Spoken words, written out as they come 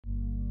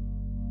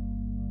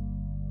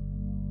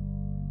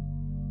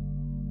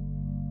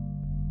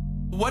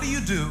What do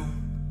you do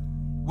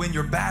when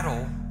your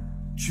battle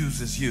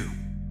chooses you?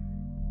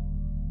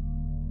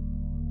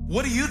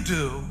 What do you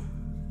do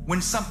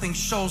when something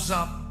shows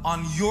up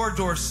on your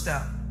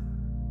doorstep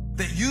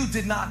that you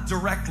did not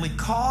directly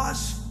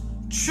cause,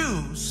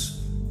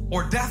 choose,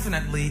 or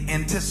definitely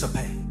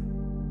anticipate?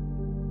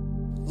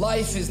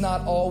 Life is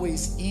not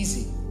always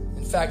easy.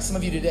 In fact, some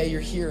of you today,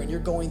 you're here and you're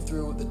going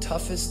through the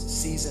toughest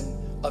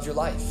season of your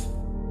life.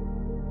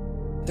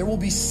 There will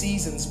be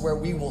seasons where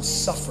we will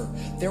suffer.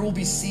 There will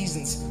be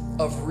seasons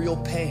of real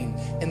pain.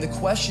 And the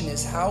question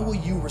is, how will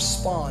you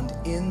respond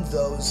in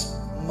those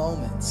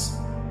moments?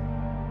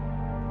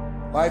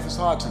 Life is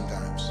hard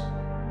sometimes.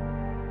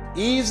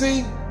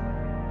 Easy,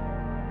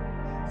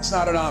 it's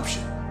not an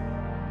option.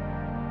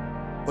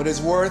 But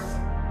it's worth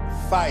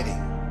fighting.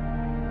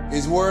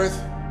 It's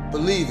worth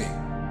believing.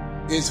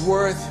 It's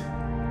worth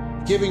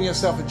giving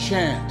yourself a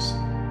chance.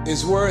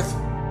 It's worth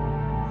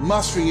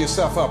mustering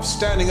yourself up,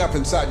 standing up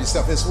inside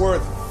yourself. It's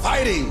worth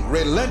fighting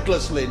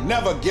relentlessly,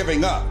 never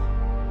giving up.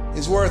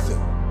 It's worth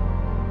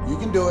it. You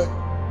can do it.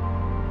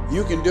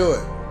 You can do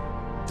it.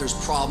 There's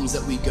problems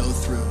that we go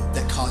through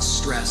that cause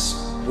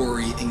stress,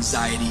 worry,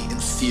 anxiety,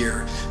 and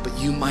fear, but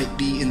you might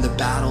be in the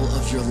battle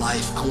of your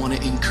life. I want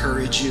to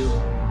encourage you.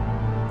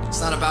 It's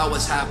not about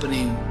what's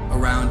happening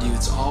around you.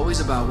 It's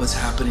always about what's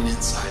happening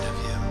inside of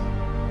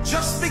you.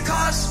 Just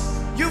because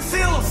you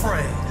feel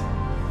afraid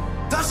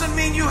doesn't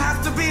mean you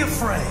have to be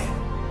afraid.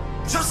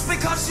 Just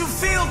because you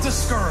feel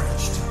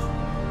discouraged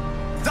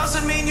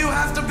doesn't mean you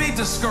have to be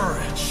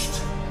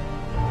discouraged.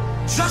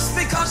 Just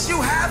because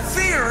you have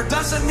fear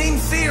doesn't mean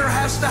fear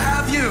has to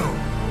have you.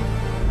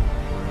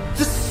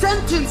 The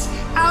sentence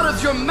out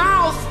of your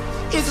mouth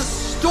is a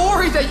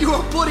story that you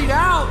are putting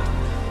out.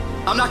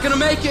 I'm not gonna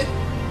make it.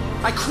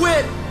 I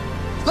quit.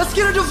 Let's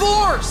get a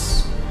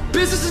divorce.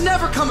 Business is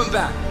never coming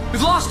back.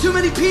 We've lost too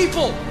many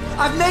people.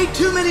 I've made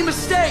too many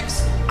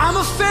mistakes. I'm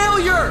a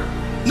failure.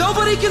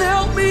 Nobody can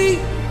help me.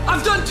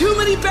 I've done too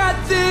many bad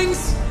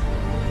things.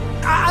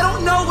 I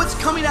don't know what's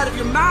coming out of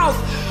your mouth,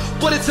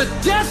 but it's a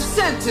death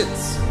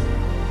sentence.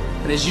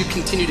 And as you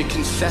continue to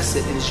confess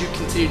it and as you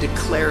continue to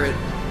declare it,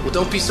 well,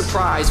 don't be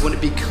surprised when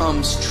it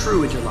becomes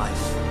true in your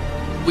life.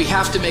 We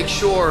have to make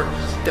sure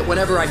that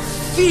whenever I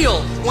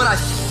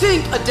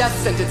think a death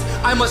sentence,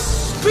 I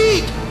must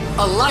speak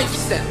a life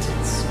sentence.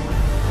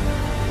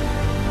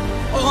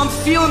 Oh, I'm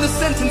feeling the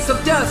sentence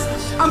of death.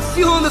 I'm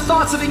feeling the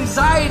thoughts of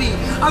anxiety.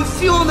 I'm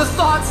feeling the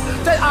thoughts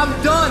that I'm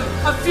done.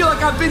 I feel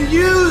like I've been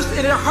used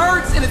and it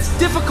hurts and it's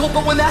difficult,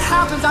 but when that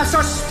happens, I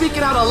start speaking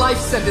out a life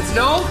sentence.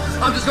 No,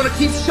 I'm just gonna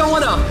keep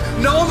showing up.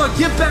 No, I'm gonna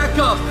get back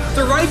up.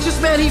 The righteous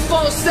man, he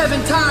falls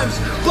 7 times,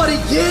 but he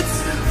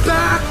gets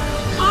back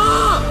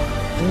up.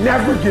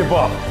 Never give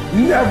up,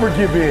 never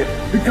give in,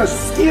 because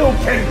skill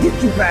can't get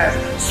you past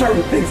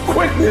certain things.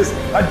 Quickness,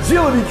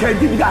 agility can't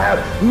get you. You gotta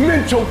have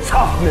mental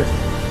toughness.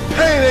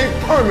 Pain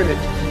ain't permanent.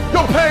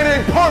 Your pain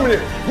ain't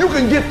permanent. You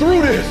can get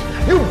through this.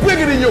 You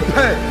bigger than your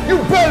pain.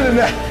 You better than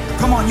that.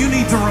 Come on, you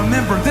need to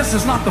remember, this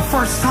is not the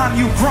first time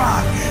you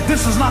cried.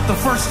 This is not the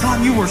first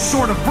time you were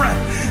short of breath.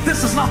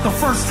 This is not the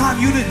first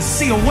time you didn't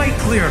see a way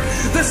clear.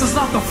 This is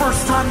not the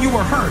first time you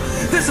were hurt.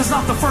 This is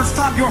not the first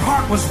time your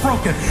heart was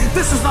broken.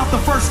 This is not the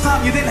first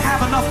time you didn't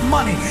have enough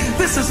money.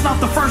 This is not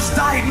the first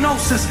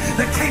diagnosis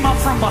that came up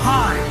from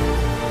behind.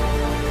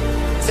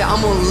 Say,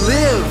 I'm gonna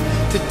live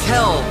to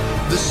tell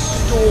the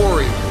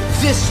story.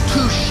 This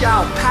too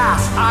shall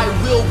pass. I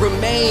will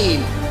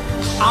remain.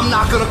 I'm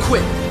not gonna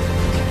quit.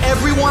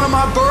 Every one of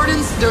my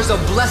burdens, there's a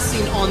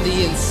blessing on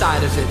the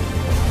inside of it.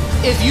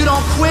 If you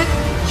don't quit,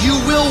 you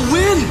will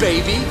win,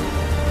 baby.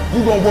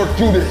 You're gonna work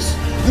through this.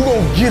 You're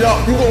gonna get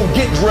up, you're gonna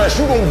get dressed,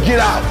 you're gonna get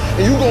out,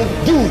 and you're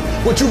gonna do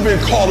what you've been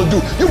called to do.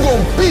 You're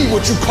gonna be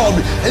what you called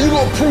to be, and you're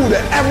gonna prove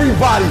that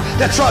everybody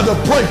that tried to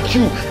break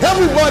you,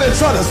 everybody that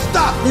tried to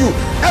stop you,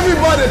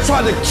 everybody that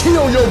tried to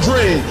kill your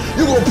dream,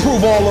 you're gonna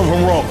prove all of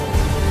them wrong.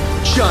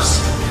 Just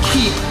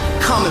keep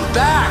coming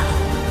back.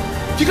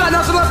 If you got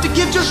nothing left to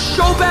give, just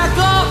show back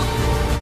up.